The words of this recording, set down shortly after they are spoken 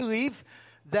believe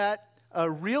that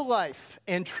real life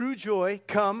and true joy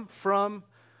come from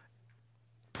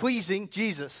pleasing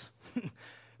Jesus.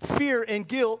 Fear and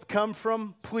guilt come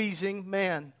from pleasing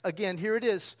man. Again, here it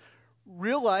is.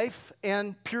 Real life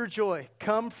and pure joy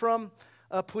come from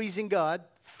pleasing God.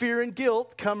 Fear and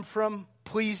guilt come from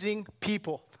pleasing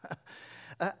people.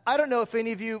 I don't know if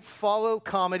any of you follow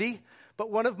comedy, but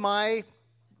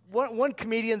one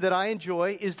comedian that I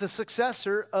enjoy is the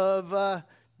successor of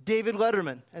David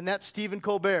Letterman, and that's Stephen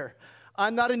Colbert.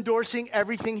 I'm not endorsing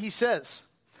everything he says,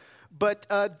 but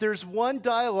there's one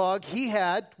dialogue he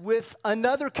had with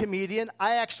another comedian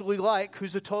I actually like,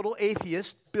 who's a total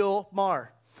atheist, Bill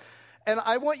Maher. And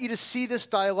I want you to see this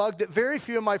dialogue that very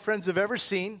few of my friends have ever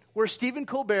seen, where Stephen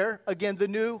Colbert, again, the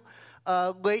new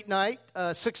late night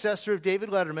successor of David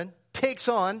Letterman, takes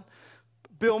on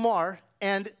Bill Maher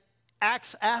and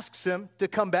asks him to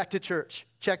come back to church.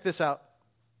 Check this out.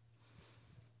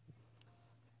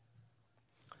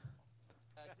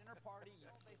 Dinner party,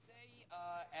 they say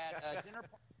at a dinner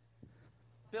party.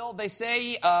 Bill, they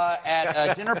say at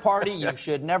a dinner party you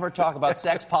should never talk about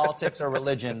sex, politics, or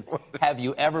religion. Have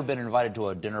you ever been invited to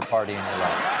a dinner party in your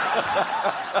life?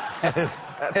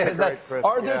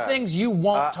 Are there things you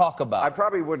won't talk about? I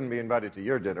probably wouldn't be invited to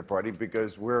your dinner party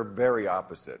because we're very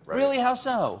opposite, right? Really? How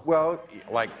so? Well,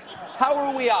 like... How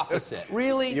are we opposite?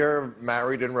 Really? You're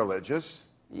married and religious.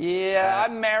 Yeah,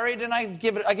 I'm married and I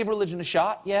give religion a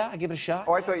shot. Yeah, I give it a shot.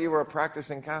 Oh, I thought you were a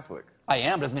practicing Catholic. I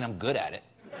am. Doesn't mean I'm good at it.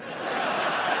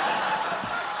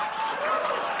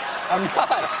 I'm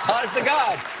not. Honest to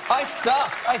God. I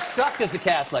suck. I suck as a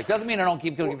Catholic. Doesn't mean I don't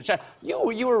keep giving it a shot.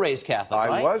 You were raised Catholic,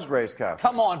 right? I was raised Catholic.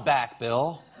 Come on back,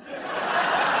 Bill.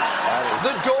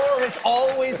 The door is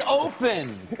always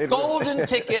open. Golden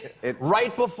ticket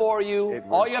right before you.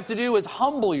 All you have to do is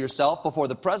humble yourself before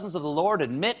the presence of the Lord.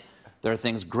 Admit there are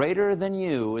things greater than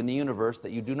you in the universe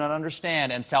that you do not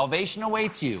understand, and salvation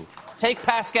awaits you. Take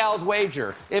Pascal's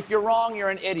wager. If you're wrong, you're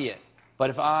an idiot. But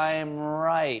if I'm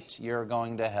right, you're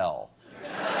going to hell.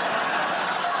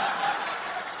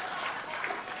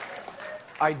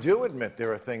 I do admit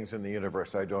there are things in the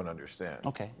universe I don't understand.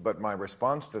 Okay. But my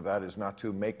response to that is not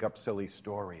to make up silly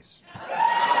stories.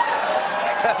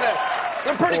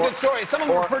 They're pretty good stories. Some of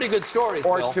them are pretty good stories,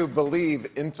 Or Bill. to believe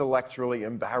intellectually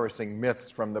embarrassing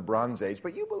myths from the Bronze Age,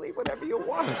 but you believe whatever you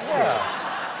want.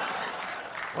 Yeah.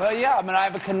 Well, yeah, I mean, I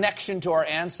have a connection to our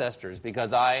ancestors because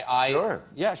Sure.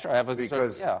 Yeah, sure. I have a...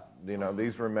 Because, you know,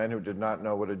 these were men who did not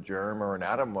know what a germ or an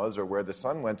atom was or where the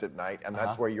sun went at night, and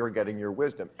that's where you're getting your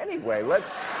wisdom. Anyway,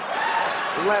 let's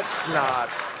not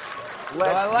argue.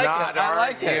 I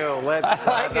like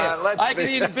it. I can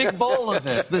eat a big bowl of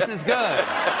this. This is good.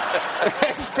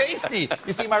 It's tasty.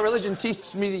 You see, my religion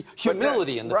teaches me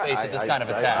humility in the face of this kind of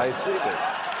attack. I see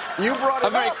that. You brought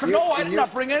it up. No, I did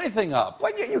not bring anything up.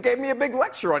 Well, you gave me a big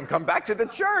lecture on come back to the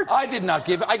church. I did not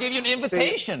give... I gave you an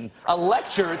invitation. A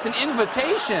lecture. It's an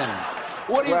invitation.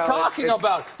 What are you talking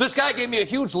about? This guy gave me a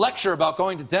huge lecture about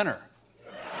going to dinner.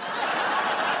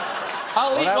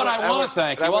 I'll eat what I want,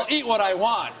 thank you. I'll eat what I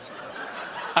want.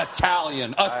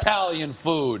 Italian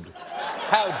food.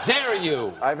 How dare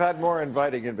you? I've had more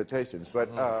inviting invitations, but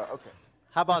okay.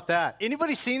 How about that?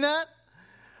 Anybody seen that?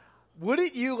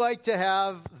 Wouldn't you like to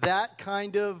have that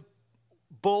kind of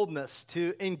boldness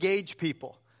to engage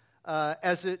people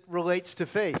as it relates to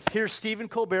faith? Here's Stephen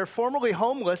Colbert, formerly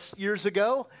homeless years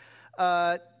ago,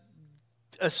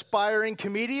 aspiring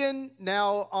comedian,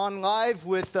 now on live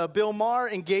with Bill Maher,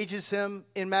 engages him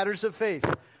in matters of faith.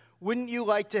 Wouldn't you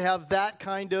like to have that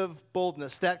kind of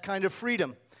boldness, that kind of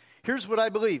freedom? Here's what I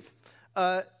believe.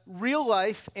 Real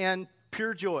life and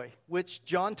pure joy, which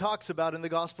John talks about in the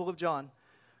Gospel of John,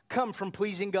 come from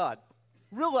pleasing God.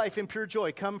 Real life and pure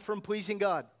joy come from pleasing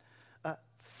God.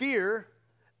 Fear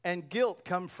and guilt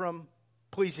come from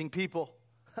pleasing people.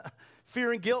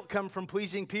 Fear and guilt come from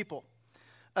pleasing people.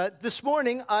 This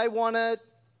morning, I want to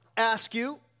ask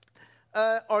you,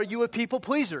 are you a people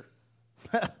pleaser?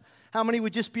 How many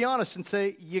would just be honest and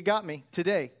say, you got me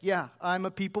today? Yeah, I'm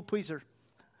a people pleaser.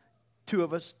 2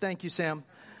 of us. Thank you, Sam.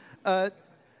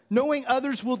 Knowing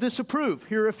others will disapprove.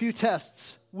 Here are a few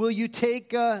tests. Will you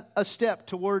take a step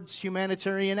towards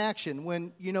humanitarian action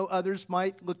when you know others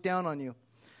might look down on you?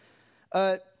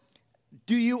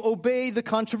 Do you obey the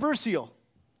controversial?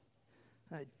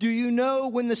 Do you know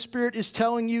when the Spirit is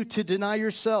telling you to deny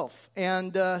yourself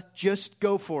and just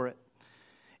go for it?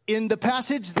 In the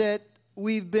passage that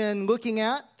we've been looking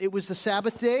at, it was the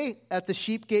Sabbath day at the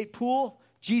Sheep Gate Pool.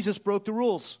 Jesus broke the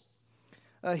rules.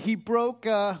 He broke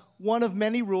one of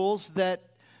many rules that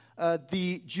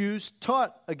the Jews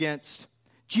taught against.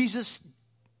 Jesus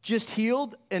just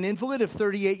healed an invalid of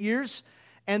 38 years,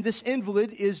 And this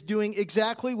invalid is doing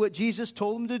exactly what Jesus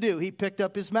told him to do. He picked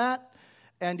up his mat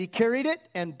and he carried it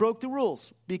and broke the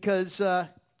rules because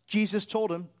Jesus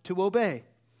told him to obey.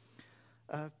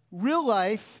 Real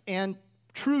life and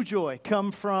true joy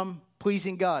come from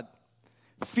pleasing God.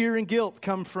 Fear and guilt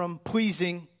come from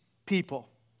pleasing people.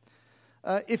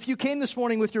 If you came this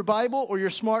morning with your Bible or your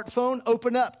smartphone,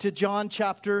 open up to John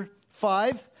chapter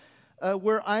 5,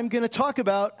 where I'm going to talk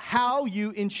about how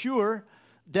you ensure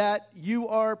that you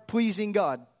are pleasing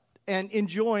God and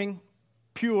enjoying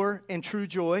pure and true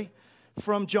joy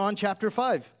from John chapter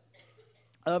 5.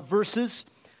 Verses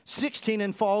 16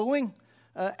 and following,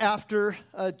 after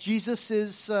Jesus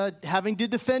is having to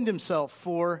defend himself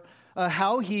for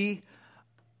how he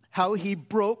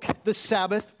broke the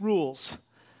Sabbath rules.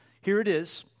 Here it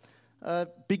is,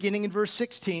 beginning in verse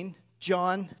 16,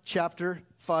 John chapter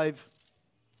 5.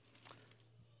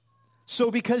 So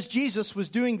because Jesus was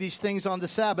doing these things on the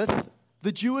Sabbath,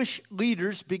 the Jewish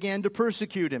leaders began to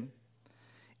persecute him.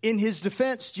 In his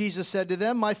defense, Jesus said to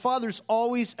them, "My Father's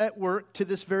always at work to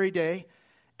this very day,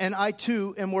 and I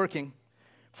too am working."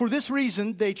 For this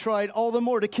reason, they tried all the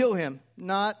more to kill him.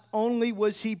 Not only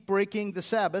was he breaking the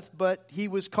Sabbath, but he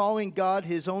was calling God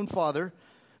his own Father,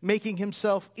 making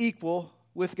himself equal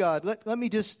with God. Let me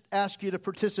just ask you to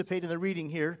participate in the reading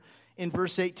here in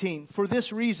verse 18. For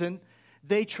this reason,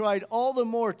 they tried all the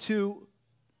more to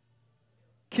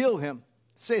kill him.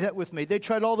 Say that with me. They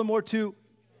tried all the more to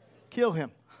kill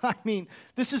him. I mean,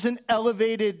 this is an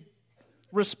elevated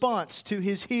response to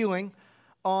his healing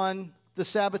on the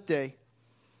Sabbath day.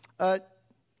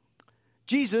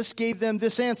 Jesus gave them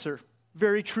this answer.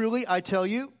 Very truly, I tell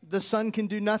you, the Son can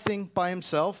do nothing by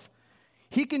himself.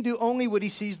 He can do only what he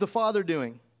sees the Father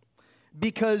doing.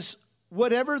 Because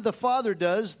whatever the Father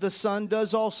does, the Son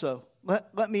does also.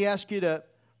 Let me ask you to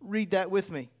read that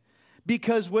with me.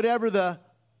 Because whatever the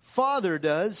Father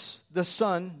does, the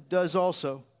Son does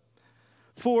also.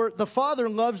 For the Father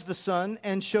loves the Son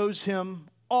and shows him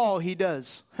all he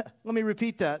does. Let me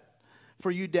repeat that.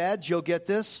 For you dads, you'll get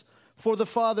this. For the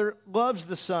Father loves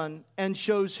the Son and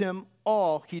shows him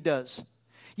all he does.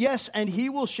 Yes, and he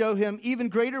will show him even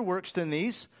greater works than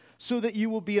these, so that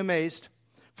you will be amazed.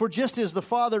 For just as the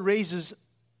Father raises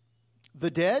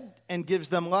the dead and gives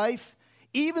them life,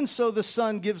 even so the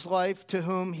Son gives life to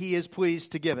whom he is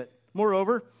pleased to give it.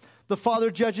 Moreover, the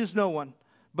Father judges no one,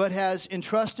 but has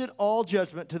entrusted all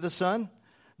judgment to the Son,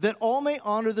 that all may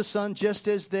honor the Son just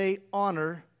as they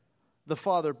honor the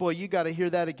Father. Boy, you got to hear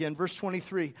that again. Verse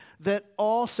 23. That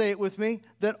all, say it with me,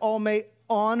 that all may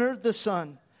honor the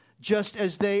Son, just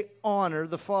as they honor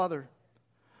the Father.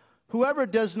 Whoever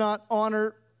does not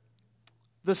honor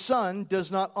the Son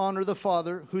does not honor the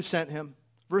Father who sent him.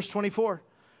 Verse 24.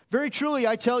 Very truly,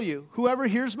 I tell you, whoever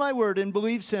hears my word and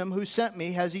believes him who sent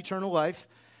me has eternal life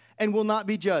and will not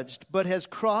be judged, but has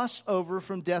crossed over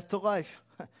from death to life.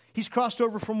 He's crossed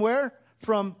over from where?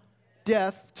 From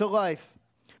death to life.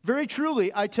 Very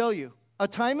truly, I tell you, a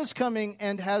time is coming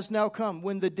and has now come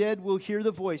when the dead will hear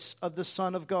the voice of the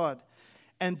Son of God,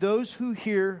 and those who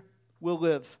hear will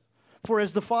live. For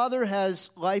as the Father has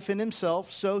life in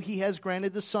himself, so he has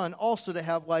granted the Son also to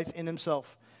have life in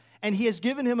himself. And he has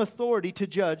given him authority to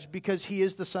judge because he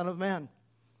is the Son of Man.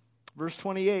 Verse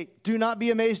 28, do not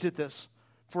be amazed at this,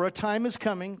 for a time is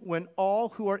coming when all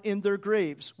who are in their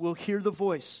graves will hear the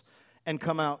voice and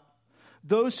come out.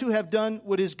 Those who have done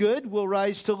what is good will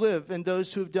rise to live, and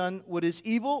those who have done what is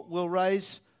evil will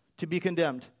rise to be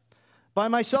condemned. By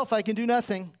myself I can do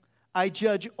nothing. I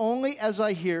judge only as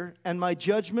I hear, and my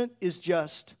judgment is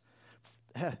just.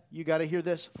 You got to hear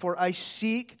this. For I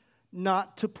seek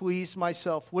not to please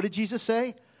myself. What did Jesus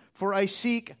say? For I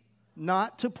seek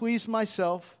not to please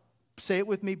myself, say it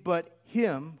with me, but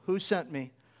him who sent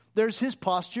me. There's his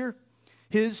posture.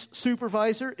 His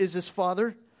supervisor is his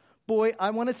Father. Boy, I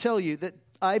want to tell you that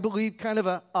I believe kind of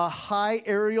a high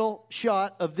aerial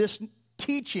shot of this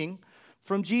teaching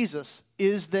from Jesus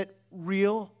is that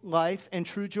real life and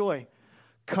true joy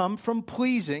come from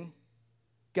pleasing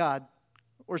God,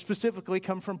 or specifically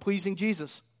come from pleasing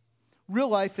Jesus. Real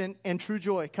life and true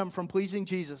joy come from pleasing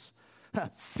Jesus.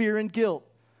 Fear and guilt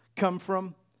come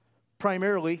from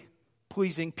primarily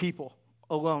pleasing people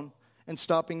alone and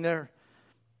stopping there.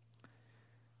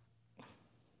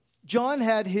 John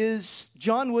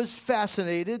was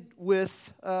fascinated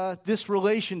with this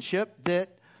relationship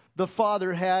that the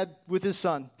Father had with his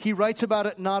Son. He writes about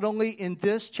it not only in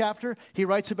this chapter, he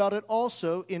writes about it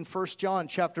also in 1 John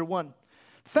chapter 1.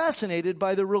 Fascinated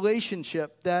by the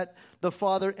relationship that the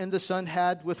Father and the Son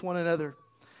had with one another.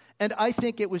 And I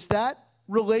think it was that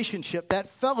relationship, that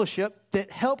fellowship,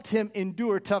 that helped him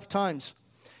endure tough times.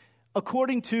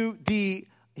 According to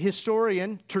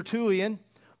historian Tertullian,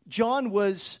 John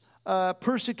was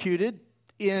persecuted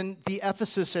in the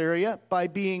Ephesus area by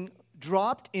being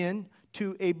dropped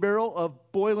into a barrel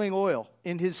of boiling oil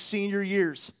in his senior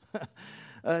years.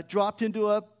 Dropped into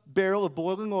a barrel of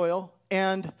boiling oil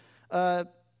and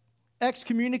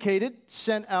excommunicated,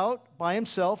 sent out by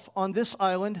himself on this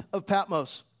island of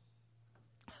Patmos.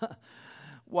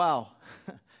 Wow.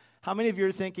 How many of you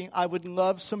are thinking, I would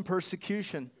love some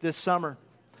persecution this summer?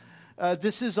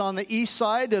 This is on the east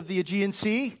side of the Aegean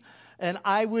Sea, and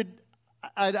I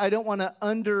don't want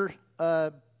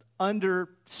to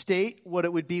understate what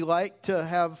it would be like to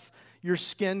have your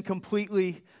skin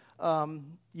completely,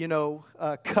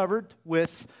 covered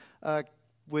with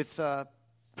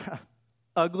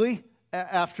ugly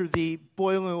after the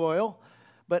boiling oil.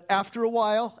 But after a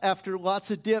while, after lots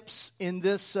of dips in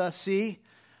this sea,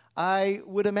 I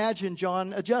would imagine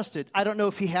John adjusted. I don't know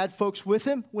if he had folks with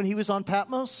him when he was on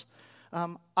Patmos.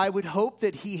 I would hope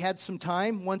that he had some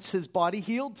time once his body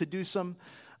healed to do some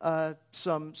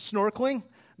snorkeling,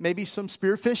 maybe some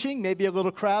spearfishing, maybe a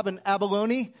little crab and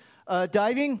abalone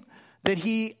diving, that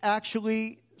he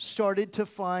actually started to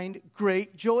find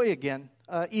great joy again,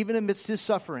 even amidst his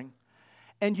suffering.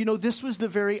 And this was the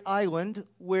very island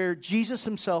where Jesus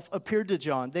himself appeared to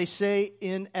John. They say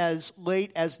in as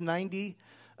late as 90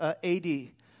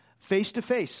 AD. Face to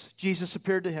face, Jesus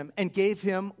appeared to him and gave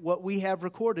him what we have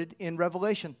recorded in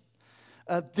Revelation.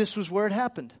 This was where it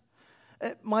happened.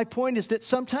 My point is that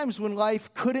sometimes when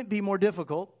life couldn't be more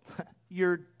difficult,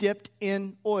 you're dipped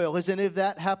in oil. Has any of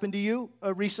that happened to you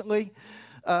recently?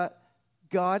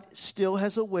 God still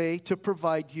has a way to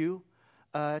provide you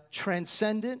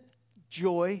transcendent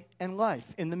joy and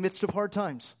life in the midst of hard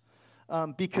times.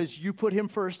 Because you put him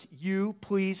first, you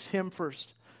please him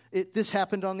first. This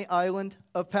happened on the island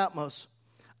of Patmos.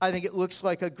 I think it looks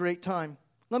like a great time.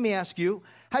 Let me ask you,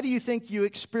 how do you think you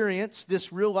experience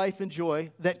this real life and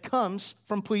joy that comes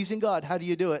from pleasing God? How do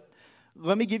you do it?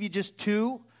 Let me give you just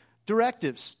two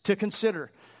directives to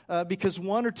consider, because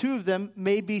one or two of them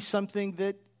may be something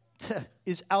that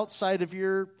is outside of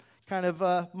your kind of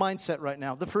mindset right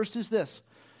now. The first is this.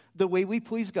 The way we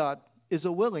please God is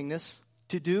a willingness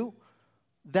to do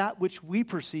that which we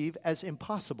perceive as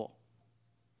impossible.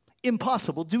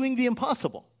 Impossible, doing the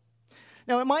impossible.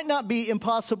 Now, it might not be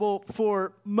impossible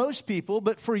for most people,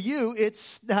 but for you,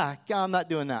 it's, I'm not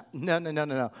doing that.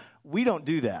 No. We don't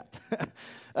do that.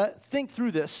 Think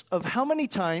through this, of how many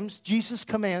times Jesus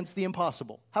commands the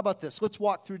impossible. How about this? Let's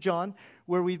walk through John,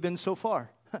 where we've been so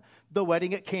far. The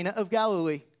wedding at Cana of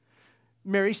Galilee.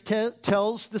 Mary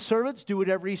tells the servants, do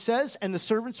whatever he says, and the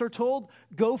servants are told,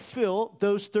 go fill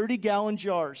those 30-gallon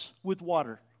jars with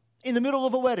water in the middle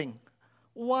of a wedding.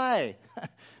 Why?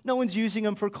 No one's using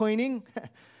them for cleaning.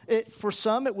 For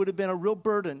some, it would have been a real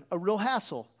burden, a real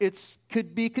hassle. It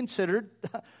could be considered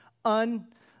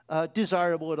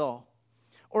undesirable at all.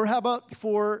 Or how about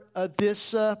for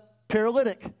this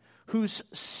paralytic who's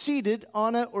seated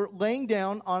on or laying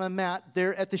down on a mat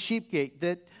there at the sheep gate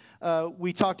that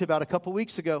we talked about a couple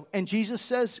weeks ago. And Jesus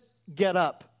says, get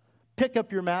up, pick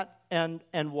up your mat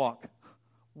and walk.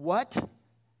 What?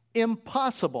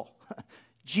 Impossible.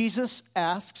 Jesus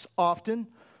asks often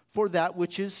for that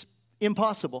which is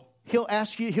impossible. He'll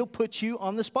ask you, he'll put you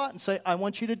on the spot and say, I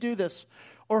want you to do this.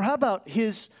 Or how about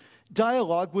his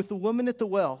dialogue with the woman at the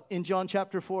well in John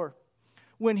chapter 4,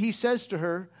 when he says to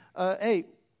her, hey,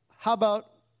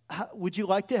 would you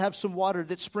like to have some water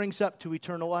that springs up to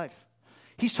eternal life?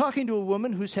 He's talking to a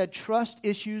woman who's had trust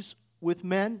issues with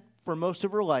men for most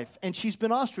of her life, and she's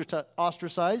been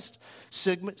ostracized,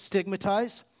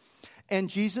 stigmatized, and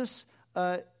Jesus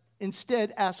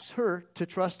instead asks her to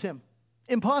trust him.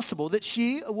 Impossible that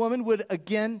she, a woman, would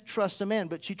again trust a man,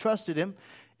 but she trusted him.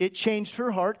 It changed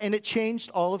her heart, and it changed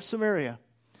all of Samaria.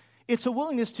 It's a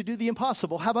willingness to do the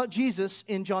impossible. How about Jesus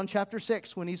in John chapter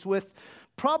 6, when he's with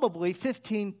probably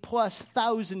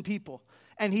 15,000+ people,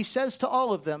 and he says to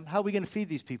all of them, how are we going to feed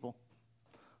these people?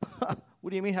 What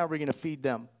do you mean, how are we going to feed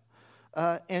them?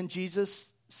 And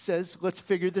Jesus says, let's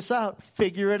figure this out.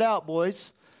 Figure it out,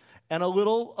 boys. And a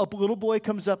little boy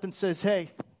comes up and says,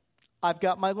 hey, I've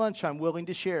got my lunch I'm willing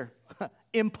to share.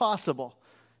 Impossible.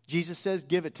 Jesus says,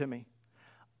 give it to me.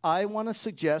 I want to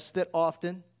suggest that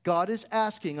often God is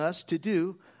asking us to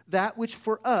do that which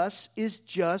for us is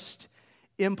just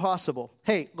impossible.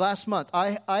 Hey, last month,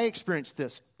 I experienced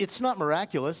this. It's not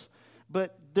miraculous,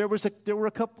 but there was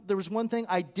one thing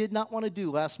I did not want to do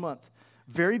last month.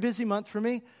 Very busy month for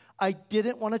me. I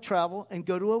didn't want to travel and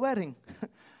go to a wedding.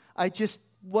 I just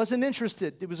wasn't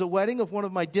interested. It was a wedding of one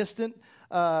of my distant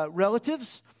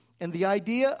relatives, and the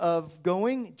idea of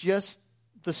going just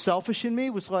the selfish in me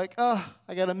was like, I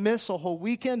got to miss a whole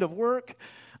weekend of work.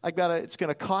 It's going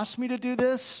to cost me to do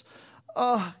this.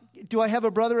 Do I have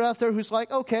a brother out there who's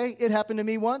like, okay, it happened to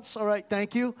me once. All right,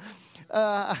 thank you.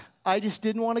 I just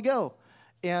didn't want to go.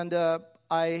 And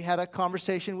I had a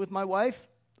conversation with my wife,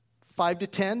 5 to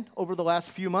 10 over the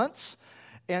last few months.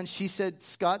 And she said,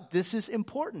 Scott, this is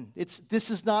important. This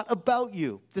is not about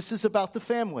you. This is about the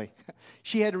family.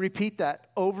 She had to repeat that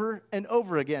over and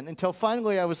over again until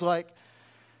finally I was like,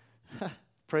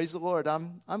 praise the Lord,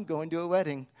 I'm going to a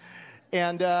wedding.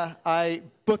 And I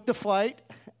booked the flight,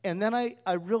 and then I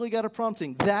really got a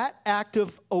prompting. That act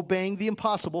of obeying the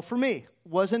impossible for me,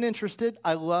 wasn't interested.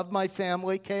 I love my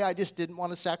family, okay? I just didn't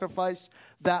want to sacrifice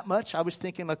that much. I was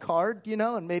thinking a card,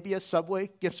 and maybe a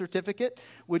Subway gift certificate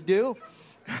would do.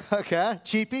 Okay,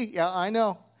 cheapy, yeah, I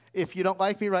know. If you don't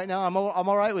like me right now, I'm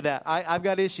all right with that. I've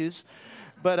got issues.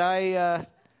 But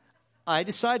I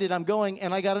decided I'm going,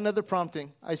 and I got another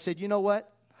prompting. I said, you know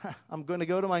what? I'm going to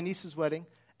go to my niece's wedding,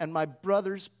 and my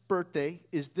brother's birthday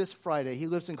is this Friday. He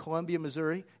lives in Columbia,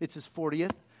 Missouri. It's his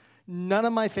 40th. None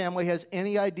of my family has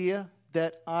any idea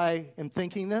that I am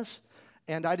thinking this,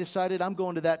 and I decided I'm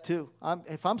going to that too.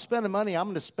 If I'm spending money, I'm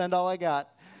going to spend all I got.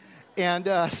 And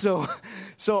so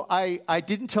I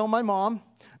didn't tell my mom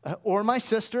or my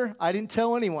sister. I didn't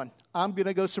tell anyone. I'm going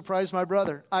to go surprise my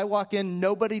brother. I walk in,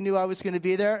 nobody knew I was going to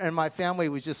be there, and my family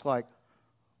was just like,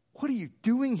 what are you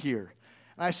doing here?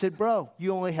 And I said, bro,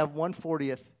 you only have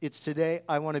 1/40th. It's today.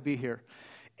 I want to be here.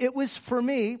 It was, for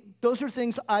me, those are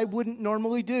things I wouldn't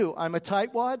normally do. I'm a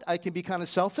tightwad. I can be kind of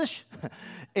selfish.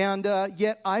 And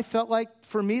yet I felt like,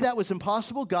 for me, that was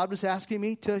impossible. God was asking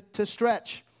me to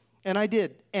stretch. And I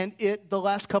did. And the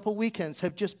last couple weekends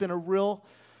have just been a real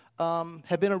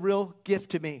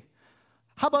gift to me.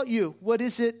 How about you? What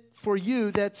is it for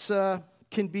you that's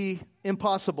can be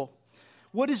impossible?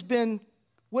 What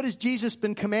has Jesus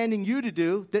been commanding you to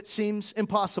do that seems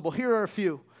impossible? Here are a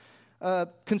few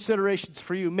considerations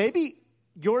for you. Maybe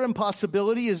your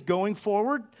impossibility is going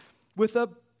forward with a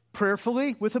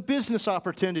business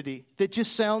opportunity that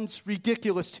just sounds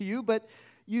ridiculous to you, but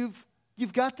you've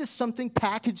got this something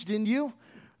packaged in you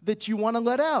that you want to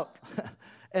let out.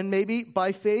 And maybe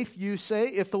by faith you say,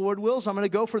 if the Lord wills, I'm going to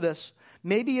go for this.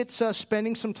 Maybe it's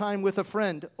spending some time with a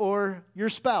friend or your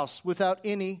spouse without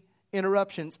any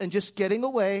interruptions and just getting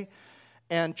away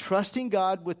and trusting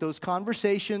God with those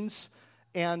conversations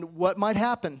and what might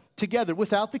happen together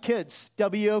without the kids.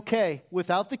 WOK,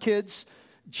 without the kids,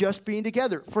 just being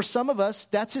together. For some of us,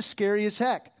 that's as scary as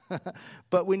heck,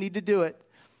 but we need to do it.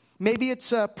 Maybe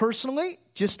it's personally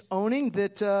just owning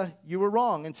that you were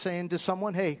wrong and saying to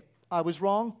someone, hey, I was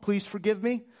wrong, please forgive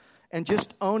me, and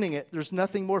just owning it. There's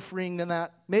nothing more freeing than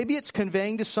that. Maybe it's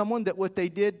conveying to someone that what they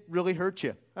did really hurt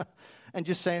you and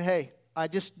just saying, hey, I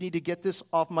just need to get this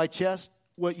off my chest.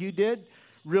 What you did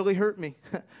really hurt me.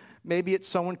 Maybe it's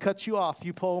someone cuts you off.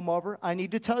 You pull them over. I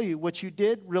need to tell you what you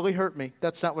did really hurt me.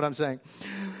 That's not what I'm saying.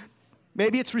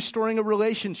 Maybe it's restoring a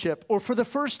relationship, or for the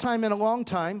first time in a long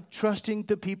time, trusting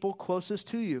the people closest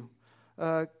to you.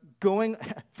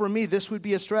 For me, this would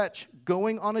be a stretch.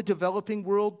 Going on a developing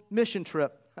world mission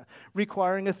trip,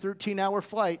 requiring a 13-hour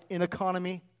flight in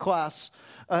economy class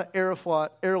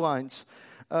airlines.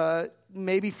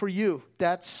 Maybe for you,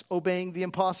 that's obeying the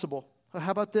impossible.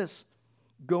 How about this?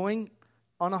 Going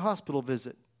on a hospital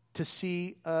visit to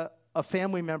see a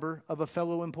family member of a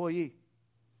fellow employee.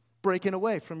 Breaking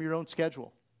away from your own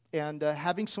schedule and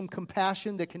having some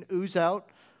compassion that can ooze out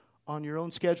on your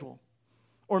own schedule.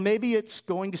 Or maybe it's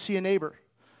going to see a neighbor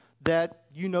that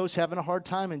you know is having a hard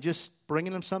time and just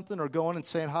bringing them something or going and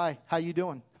saying, hi, how you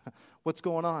doing? What's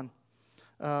going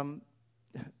on?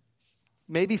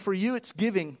 Maybe for you it's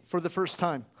giving for the first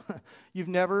time. You've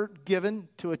never given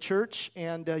to a church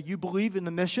and you believe in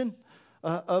the mission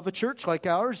of a church like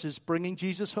ours is bringing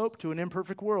Jesus hope to an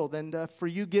imperfect world. And for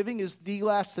you, giving is the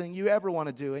last thing you ever want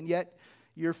to do. And yet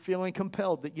you're feeling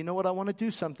compelled that, you know what, I want to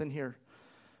do something here.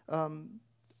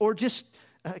 Or just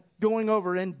going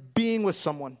over and being with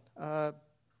someone.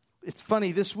 It's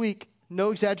funny, this week,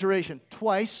 no exaggeration,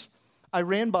 twice I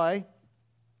ran by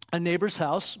a neighbor's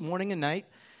house morning and night,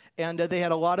 and they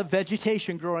had a lot of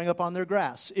vegetation growing up on their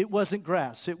grass. It wasn't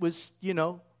grass. It was,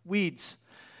 weeds.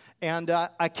 And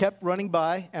I kept running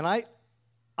by, and I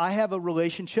have a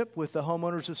relationship with the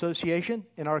homeowners association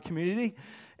in our community,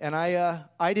 and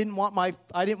I didn't want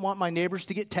my neighbors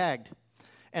to get tagged,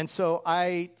 and so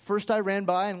I ran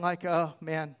by and like, oh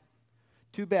man,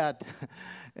 too bad,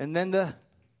 and then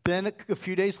a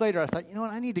few days later I thought, you know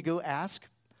what, I need to go ask.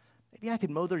 Maybe I could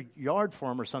mow their yard for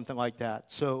them or something like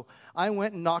that. So I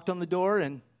went and knocked on the door,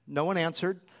 and no one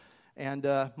answered, and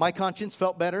my conscience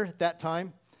felt better at that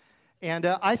time. And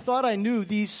I thought I knew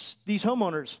these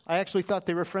homeowners. I actually thought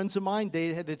they were friends of mine.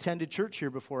 They had attended church here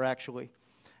before, actually.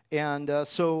 And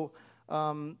so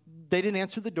they didn't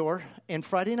answer the door. And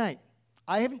Friday night,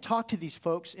 I haven't talked to these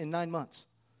folks in 9 months.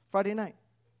 Friday night,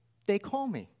 they call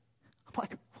me. I'm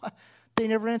like, what? They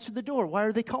never answered the door. Why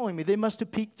are they calling me? They must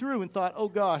have peeked through and thought, oh,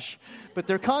 gosh. But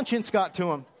their conscience got to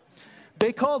them.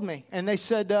 They called me, and they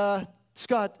said,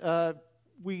 Scott,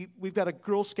 we've got a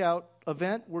Girl Scout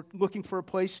event. We're looking for a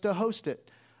place to host it.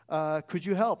 Could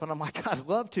you help? And I'm like, I'd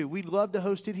love to. We'd love to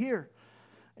host it here.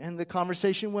 And the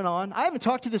conversation went on. I haven't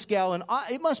talked to this gal in,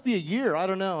 it must be a year. I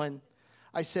don't know. And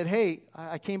I said, hey,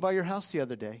 I came by your house the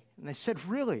other day. And they said,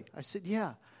 really? I said,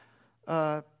 yeah.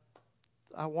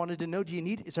 I wanted to know,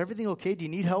 is everything okay? Do you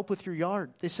need help with your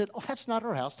yard? They said, oh, that's not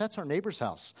our house. That's our neighbor's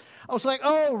house. I was like,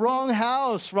 oh, wrong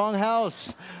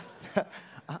house.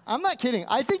 I'm not kidding.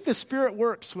 I think the Spirit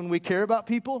works when we care about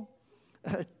people,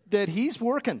 that He's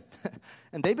working.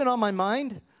 And they've been on my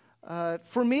mind.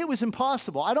 For me, it was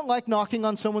impossible. I don't like knocking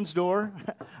on someone's door.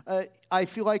 I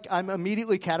feel like I'm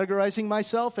immediately categorizing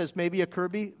myself as maybe a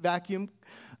Kirby vacuum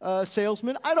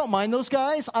salesman. I don't mind those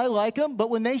guys. I like them.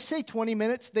 But when they say 20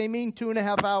 minutes, they mean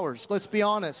 2.5 hours. Let's be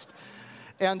honest.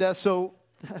 And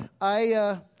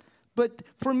but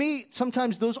for me,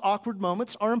 sometimes those awkward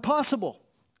moments are impossible.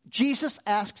 Jesus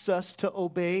asks us to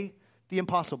obey the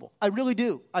impossible. I really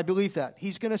do. I believe that.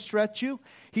 He's going to stretch you.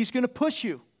 He's going to push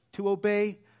you to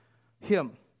obey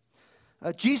Him.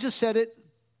 Jesus said it.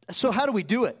 So how do we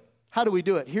do it? How do we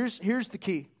do it? Here's the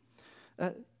key.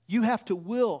 You have to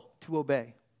will to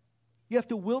obey. You have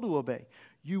to will to obey.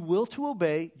 You will to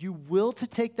obey. You will to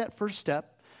take that first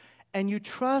step. And you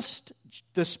trust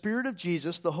the Spirit of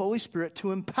Jesus, the Holy Spirit,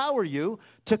 to empower you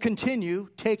to continue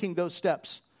taking those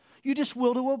steps. You just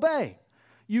will to obey.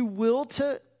 You will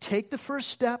to take the first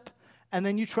step, and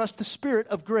then you trust the Spirit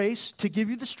of grace to give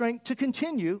you the strength to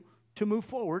continue to move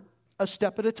forward a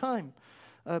step at a time.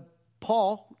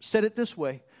 Paul said it this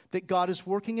way, that God is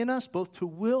working in us both to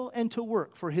will and to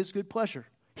work for His good pleasure.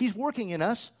 He's working in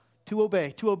us to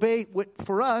obey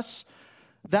for us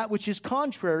that which is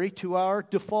contrary to our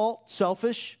default,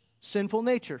 selfish, sinful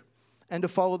nature, and to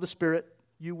follow the Spirit.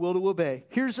 You will to obey.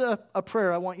 Here's a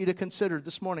prayer I want you to consider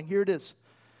this morning. Here it is.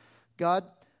 God,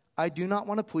 I do not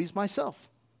want to please myself.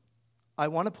 I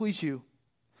want to please You.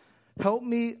 Help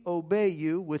me obey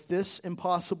You with this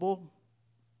impossible.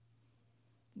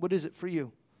 What is it for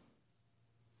You?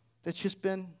 That's just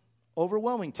been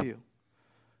overwhelming to you.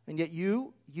 And yet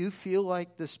you feel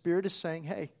like the Spirit is saying,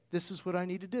 hey, this is what I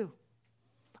need to do.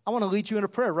 I want to lead you in a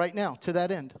prayer right now to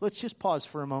that end. Let's just pause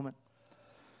for a moment.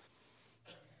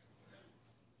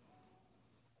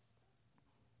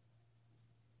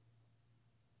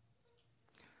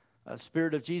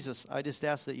 Spirit of Jesus, I just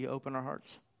ask that You open our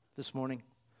hearts this morning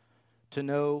to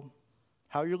know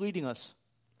how You're leading us.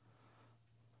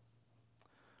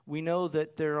 We know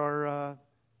that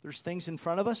there's things in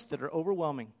front of us that are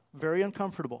overwhelming, very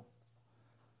uncomfortable,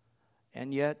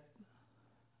 and yet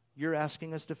You're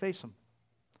asking us to face them.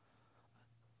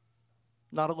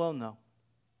 Not alone, though.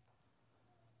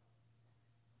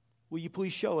 Will You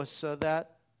please show us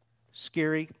that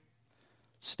scary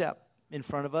step in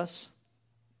front of us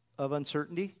of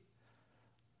uncertainty,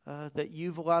 that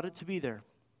You've allowed it to be there.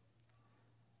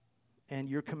 And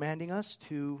You're commanding us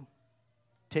to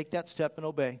take that step and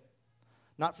obey.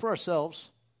 Not for ourselves,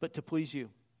 but to please You.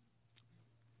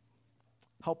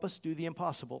 Help us do the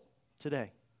impossible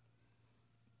today.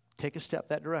 Take a step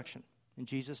that direction. In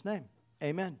Jesus' name,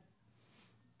 amen.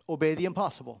 Obey the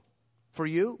impossible. For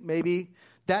you, maybe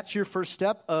that's your first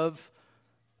step of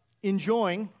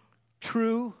enjoying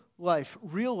true life,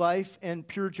 real life, and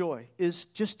pure joy, is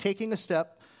just taking a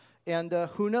step. And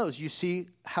who knows, you see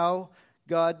how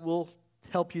God will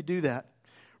help you do that.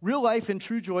 Real life and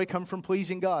true joy come from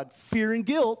pleasing God. Fear and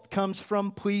guilt comes from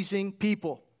pleasing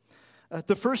people.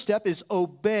 The first step is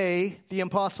obey the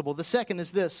impossible. The second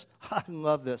is this. I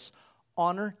love this.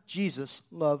 Honor Jesus,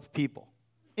 love people.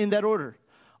 In that order.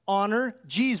 Honor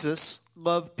Jesus,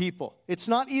 love people. It's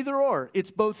not either or. It's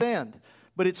both and.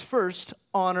 But it's first,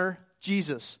 honor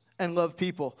Jesus and love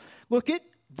people. Look at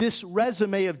this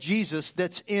resume of Jesus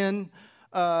that's in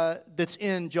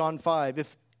John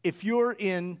 5. If you're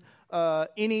in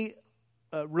any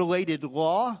related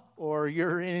law or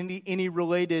you're in any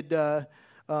related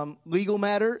legal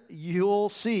matter, you'll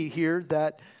see here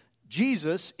that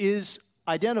Jesus is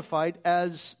identified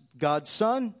as God's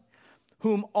Son,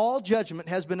 whom all judgment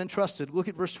has been entrusted. Look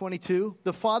at verse 22.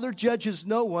 The Father judges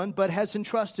no one, but has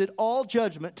entrusted all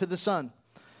judgment to the Son.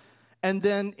 And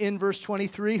then in verse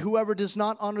 23, whoever does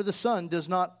not honor the Son does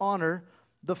not honor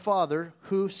the Father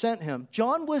who sent Him.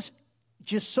 John was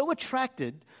just so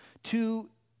attracted to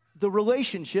the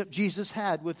relationship Jesus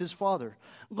had with his Father.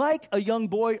 Like a young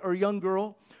boy or young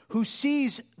girl who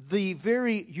sees the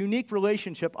very unique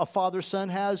relationship a father-son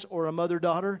has or a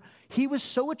mother-daughter, he was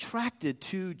so attracted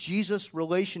to Jesus'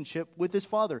 relationship with his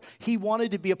Father. He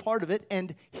wanted to be a part of it,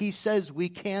 and he says we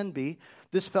can be.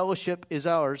 This fellowship is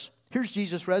ours. Here's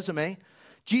Jesus' resume.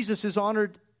 Jesus is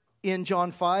honored in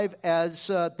John 5 as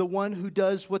the one who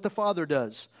does what the Father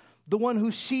does, the one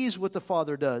who sees what the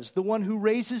Father does, the one who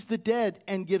raises the dead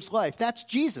and gives life. That's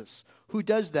Jesus who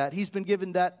does that. He's been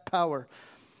given that power.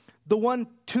 The one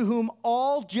to whom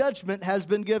all judgment has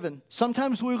been given.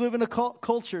 Sometimes we live in a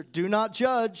culture, do not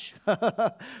judge.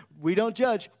 We don't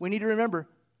judge. We need to remember,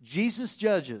 Jesus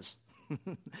judges.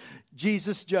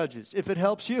 Jesus judges. If it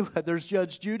helps you, there's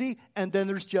Judge Judy, and then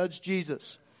there's Judge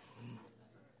Jesus.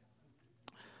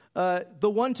 The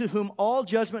one to whom all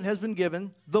judgment has been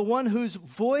given, the one whose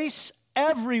voice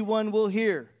everyone will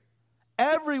hear.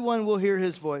 Everyone will hear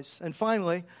his voice. And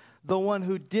finally, the one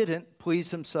who didn't please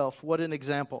himself. What an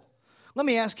example. Let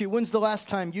me ask you, when's the last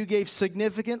time you gave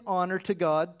significant honor to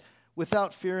God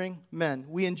without fearing men?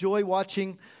 We enjoy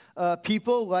watching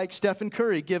people like Stephen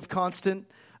Curry give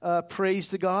constant praise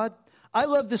to God. I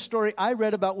love this story I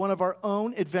read about one of our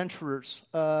own adventurers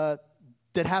that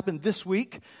happened this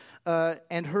week.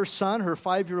 And her son, her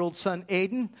 5-year-old son,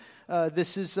 Aiden.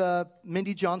 This is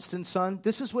Mindy Johnston's son.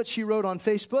 This is what she wrote on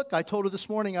Facebook. I told her this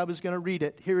morning I was going to read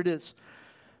it. Here it is.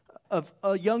 Of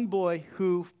a young boy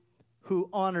who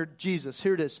honored Jesus.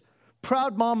 Here it is.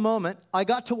 Proud mom moment. I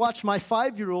got to watch my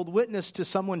 5-year-old witness to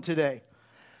someone today.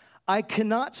 I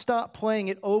cannot stop playing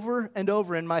it over and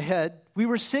over in my head. We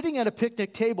were sitting at a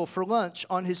picnic table for lunch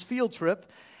on his field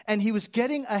trip, and he was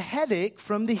getting a headache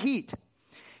from the heat.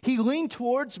 He leaned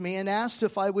towards me and asked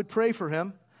if I would pray for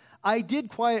him. I did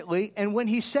quietly, and when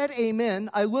he said amen,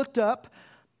 I looked up.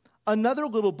 Another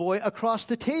little boy across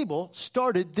the table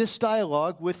started this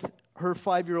dialogue with her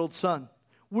 5-year-old son.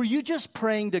 Were you just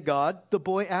praying to God? The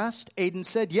boy asked. Aiden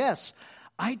said, yes.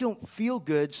 I don't feel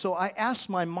good, so I asked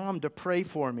my mom to pray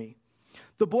for me.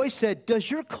 The boy said,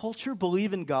 does your culture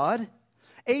believe in God?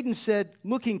 Aiden said,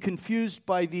 looking confused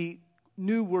by the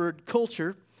new word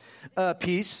culture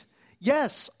piece,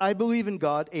 yes, I believe in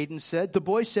God, Aiden said. The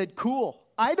boy said, cool.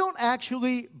 I don't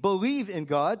actually believe in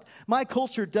God. My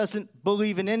culture doesn't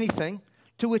believe in anything.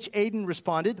 To which Aiden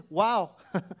responded, wow,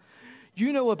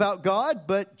 you know about God,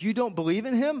 but you don't believe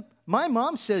in him? My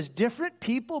mom says different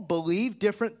people believe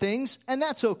different things, and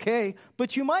that's okay,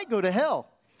 but you might go to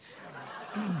hell.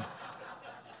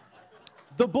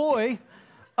 The boy,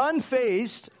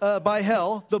 unfazed by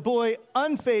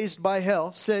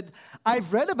hell, said,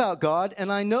 I've read about God,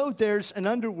 and I know there's an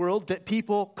underworld that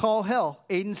people call hell.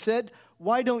 Aiden said,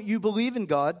 why don't you believe in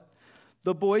God?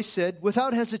 The boy said,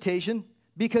 without hesitation,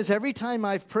 because every time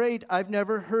I've prayed, I've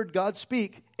never heard God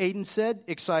speak. Aiden said,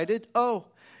 excited, oh,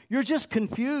 you're just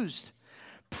confused.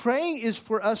 Praying is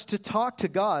for us to talk to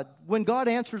God. When God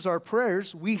answers our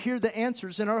prayers, we hear the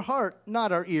answers in our heart,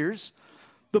 not our ears.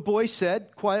 The boy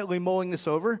said, quietly mulling this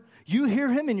over, you hear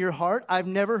him in your heart? I've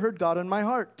never heard God in my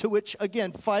heart. To which,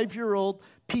 again, 5-year-old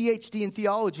PhD in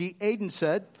theology, Aiden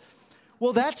said,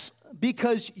 well, that's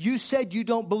because you said you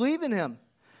don't believe in him.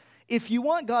 If you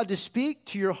want God to speak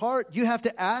to your heart, you have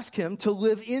to ask him to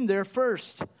live in there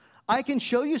first. I can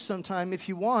show you sometime if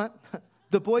you want.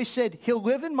 The boy said, he'll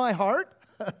live in my heart?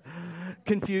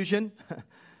 Confusion.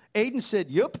 Aiden said,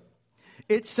 yep.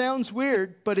 It sounds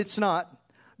weird, but it's not.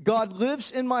 God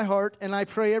lives in my heart, and I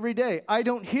pray every day. I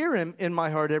don't hear him in my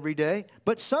heart every day,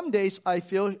 but some days I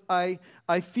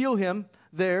feel him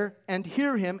there and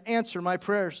hear him answer my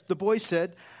prayers. The boy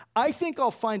said, I think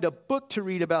I'll find a book to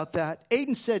read about that.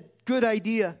 Aiden said, good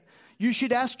idea. You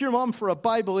should ask your mom for a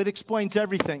Bible. It explains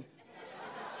everything.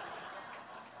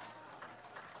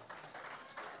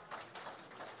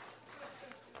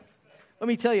 Let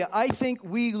me tell you, I think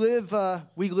we live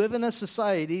in a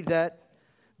society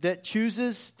that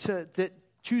chooses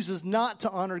not to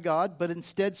honor God, but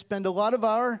instead spend a lot of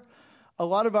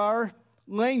our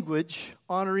language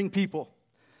honoring people.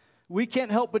 We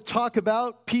can't help but talk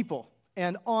about people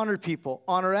and honor people.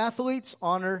 Honor athletes,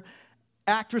 honor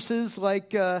actresses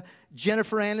like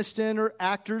Jennifer Aniston, or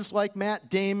actors like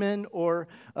Matt Damon, or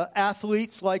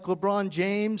athletes like LeBron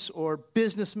James, or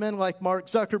businessmen like Mark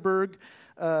Zuckerberg,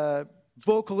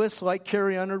 vocalists like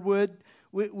Carrie Underwood.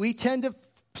 We tend to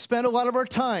spend a lot of our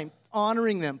time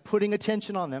honoring them, putting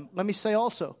attention on them. Let me say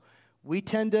also, we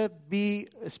tend to be,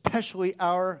 especially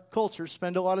our culture,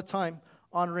 spend a lot of time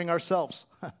honoring ourselves,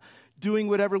 doing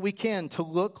whatever we can to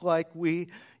look like we,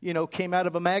 came out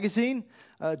of a magazine,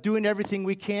 doing everything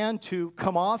we can to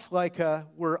come off like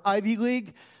we're Ivy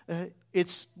League.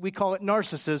 We call it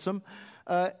narcissism.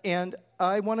 And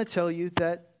I want to tell you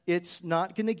that it's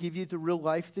not going to give you the real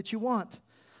life that you want.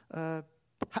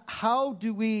 How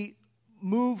do we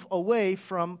move away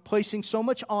from placing so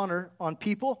much honor on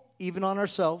people, even on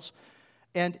ourselves,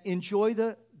 and enjoy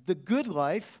the good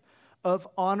life of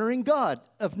honoring God,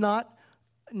 of not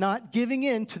giving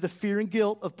in to the fear and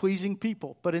guilt of pleasing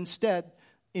people, but instead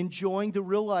enjoying the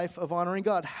real life of honoring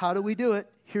God? How do we do it?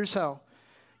 Here's how.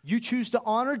 You choose to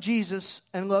honor Jesus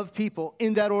and love people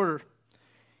in that order.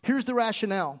 Here's the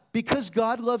rationale. Because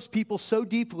God loves people so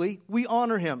deeply, we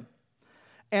honor him.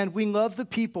 And we love the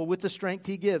people with the strength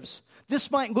he gives.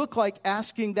 This might look like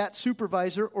asking that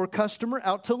supervisor or customer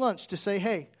out to lunch to say,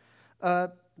 hey,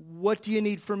 what do you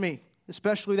need from me?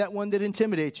 Especially that one that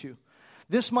intimidates you.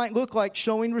 This might look like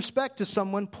showing respect to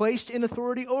someone placed in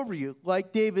authority over you,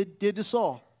 like David did to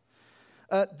Saul.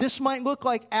 This might look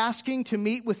like asking to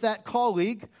meet with that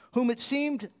colleague whom it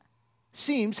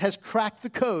seems has cracked the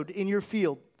code in your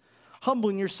field.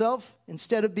 Humbling yourself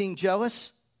instead of being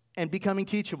jealous and becoming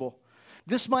teachable.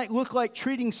 This might look like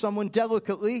treating someone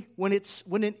delicately when it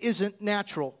isn't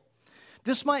natural.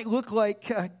 This might look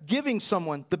like giving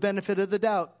someone the benefit of the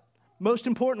doubt. Most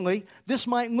importantly, this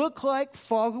might look like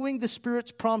following the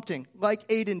Spirit's prompting, like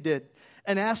Aiden did,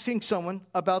 and asking someone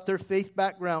about their faith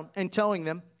background and telling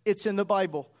them it's in the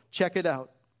Bible. Check it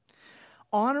out.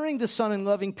 Honoring the Son and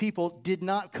loving people did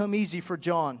not come easy for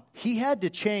John. He had to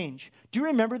change. Do you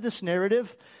remember this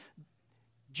narrative?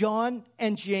 John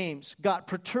and James got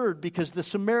perturbed because the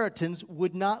Samaritans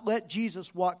would not let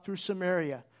Jesus walk through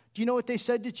Samaria. Do you know what they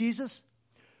said to Jesus?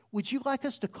 Would you like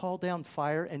us to call down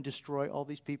fire and destroy all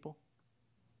these people?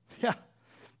 Yeah.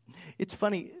 It's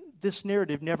funny, this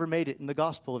narrative never made it in the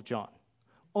Gospel of John.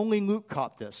 Only Luke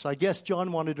caught this. I guess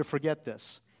John wanted to forget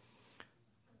this.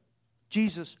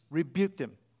 Jesus rebuked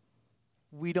him.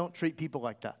 We don't treat people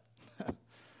like that.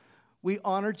 We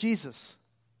honor Jesus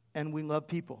and we love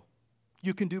people.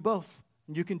 You can do both.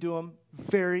 And you can do them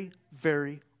very,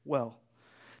 very well.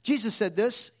 Jesus said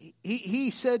this.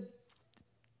 He said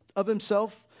of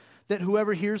himself that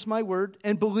whoever hears my word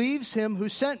and believes him who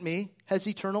sent me has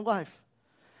eternal life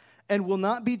and will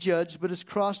not be judged, but is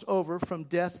crossed over from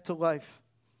death to life.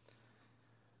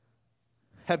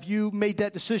 Have you made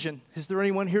that decision? Is there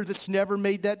anyone here that's never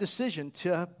made that decision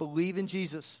to believe in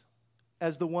Jesus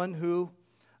as the one who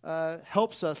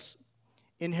helps us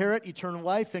inherit eternal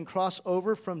life and cross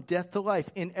over from death to life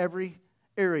in every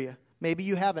area? Maybe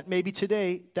you haven't. Maybe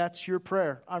today that's your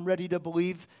prayer. I'm ready to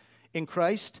believe in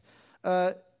Christ.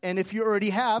 And if you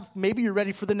already have, maybe you're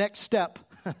ready for the next step.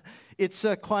 It's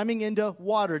climbing into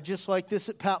water just like this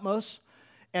at Patmos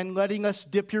and letting us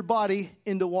dip your body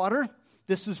into water.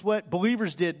 This is what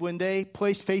believers did when they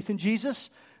placed faith in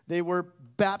Jesus. They were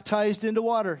baptized into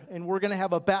water. And we're going to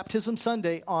have a baptism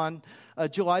Sunday on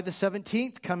July the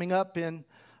 17th, coming up in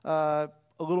a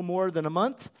little more than a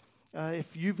month.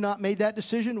 If you've not made that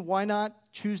decision, why not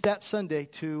choose that Sunday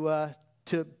to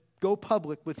go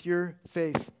public with your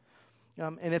faith?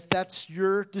 And if that's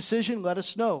your decision, let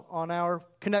us know on our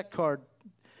Connect card.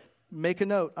 Make a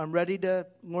note. I'm ready to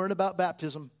learn about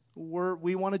baptism.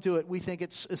 We want to do it. We think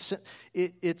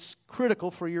it's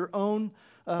critical for your own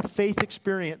faith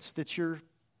experience that you're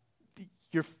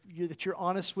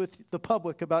honest with the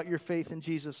public about your faith in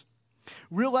Jesus.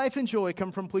 Real life and joy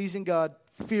come from pleasing God.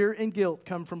 Fear and guilt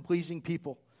come from pleasing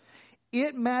people.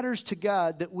 It matters to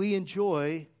God that we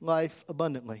enjoy life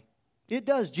abundantly. It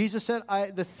does. Jesus said,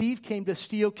 the thief came to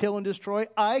steal, kill, and destroy.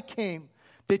 I came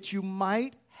that you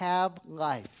might have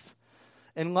life.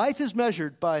 And life is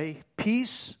measured by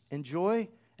peace and joy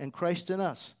and Christ in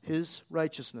us, his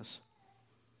righteousness.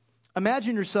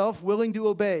 Imagine yourself willing to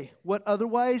obey what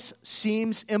otherwise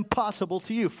seems impossible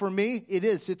to you. For me, it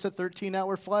is. It's a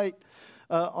 13-hour flight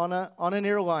on an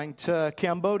airline to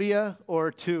Cambodia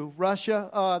or to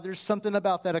Russia. There's something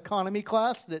about that economy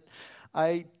class that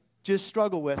I just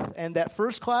struggle with. And that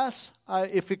first class,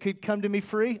 if it could come to me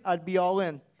free, I'd be all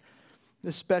in,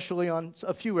 especially on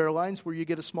a few airlines where you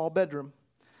get a small bedroom.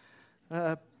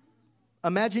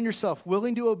 Imagine yourself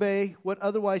willing to obey what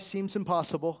otherwise seems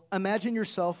impossible. Imagine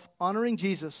yourself honoring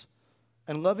Jesus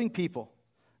and loving people,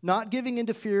 not giving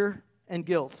into fear and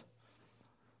guilt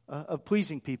of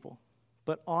pleasing people,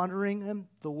 but honoring them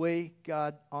the way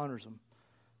God honors them.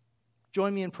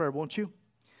 Join me in prayer, won't you?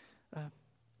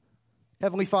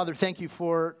 Heavenly Father, thank you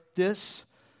for this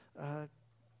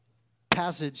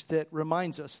passage that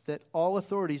reminds us that all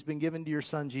authority has been given to your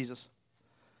Son, Jesus.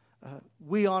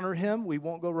 We honor him, we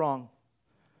won't go wrong.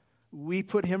 We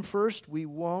put him first, we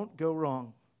won't go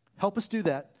wrong. Help us do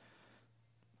that.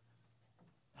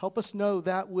 Help us know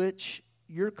that which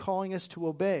you're calling us to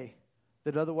obey,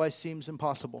 that otherwise seems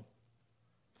impossible.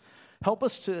 Help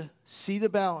us to see the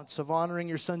balance of honoring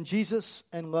your Son Jesus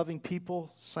and loving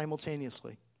people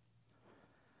simultaneously.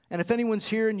 And if anyone's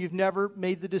here and you've never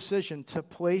made the decision to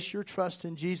place your trust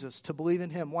in Jesus, to believe in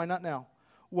him, why not now?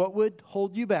 What would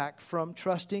hold you back from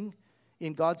trusting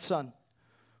in God's Son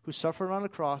who suffered on a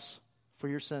cross for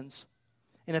your sins?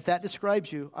 And if that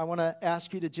describes you, I want to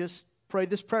ask you to just pray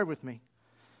this prayer with me,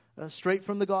 straight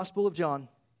from the Gospel of John.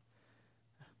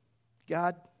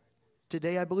 God,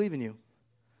 today I believe in you.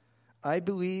 I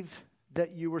believe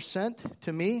that you were sent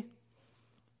to me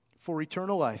for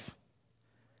eternal life,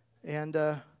 and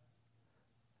that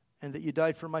you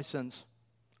died for my sins.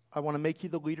 I want to make you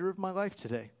the leader of my life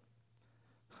today.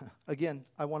 Again,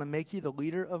 I want to make you the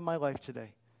leader of my life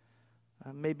today.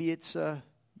 Maybe it's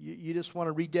you just want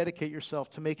to rededicate yourself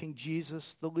to making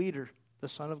Jesus the leader, the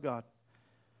Son of God.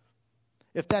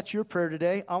 If that's your prayer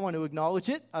today, I want to acknowledge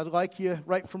it. I'd like you,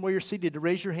 right from where you're seated, to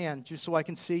raise your hand just so I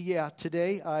can see, yeah,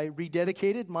 today I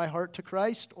rededicated my heart to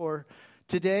Christ, or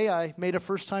today I made a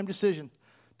first-time decision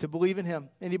to believe in him.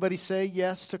 Anybody say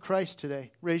yes to Christ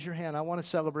today? Raise your hand. I want to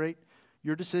celebrate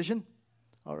your decision.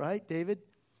 All right, David.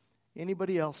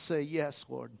 Anybody else say yes,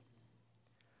 Lord?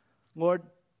 Lord,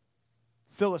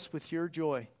 fill us with your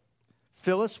joy.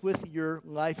 Fill us with your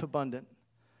life abundant.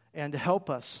 And help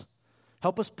us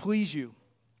please you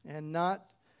and not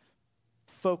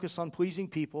focus on pleasing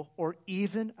people or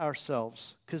even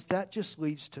ourselves, because that just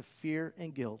leads to fear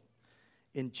and guilt.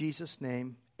 In Jesus'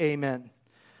 name, amen.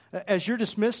 As you're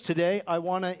dismissed today, I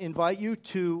want to invite you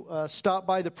to stop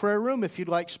by the prayer room if you'd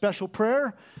like special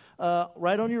prayer.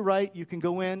 Right on your right, you can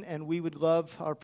go in, and we would love our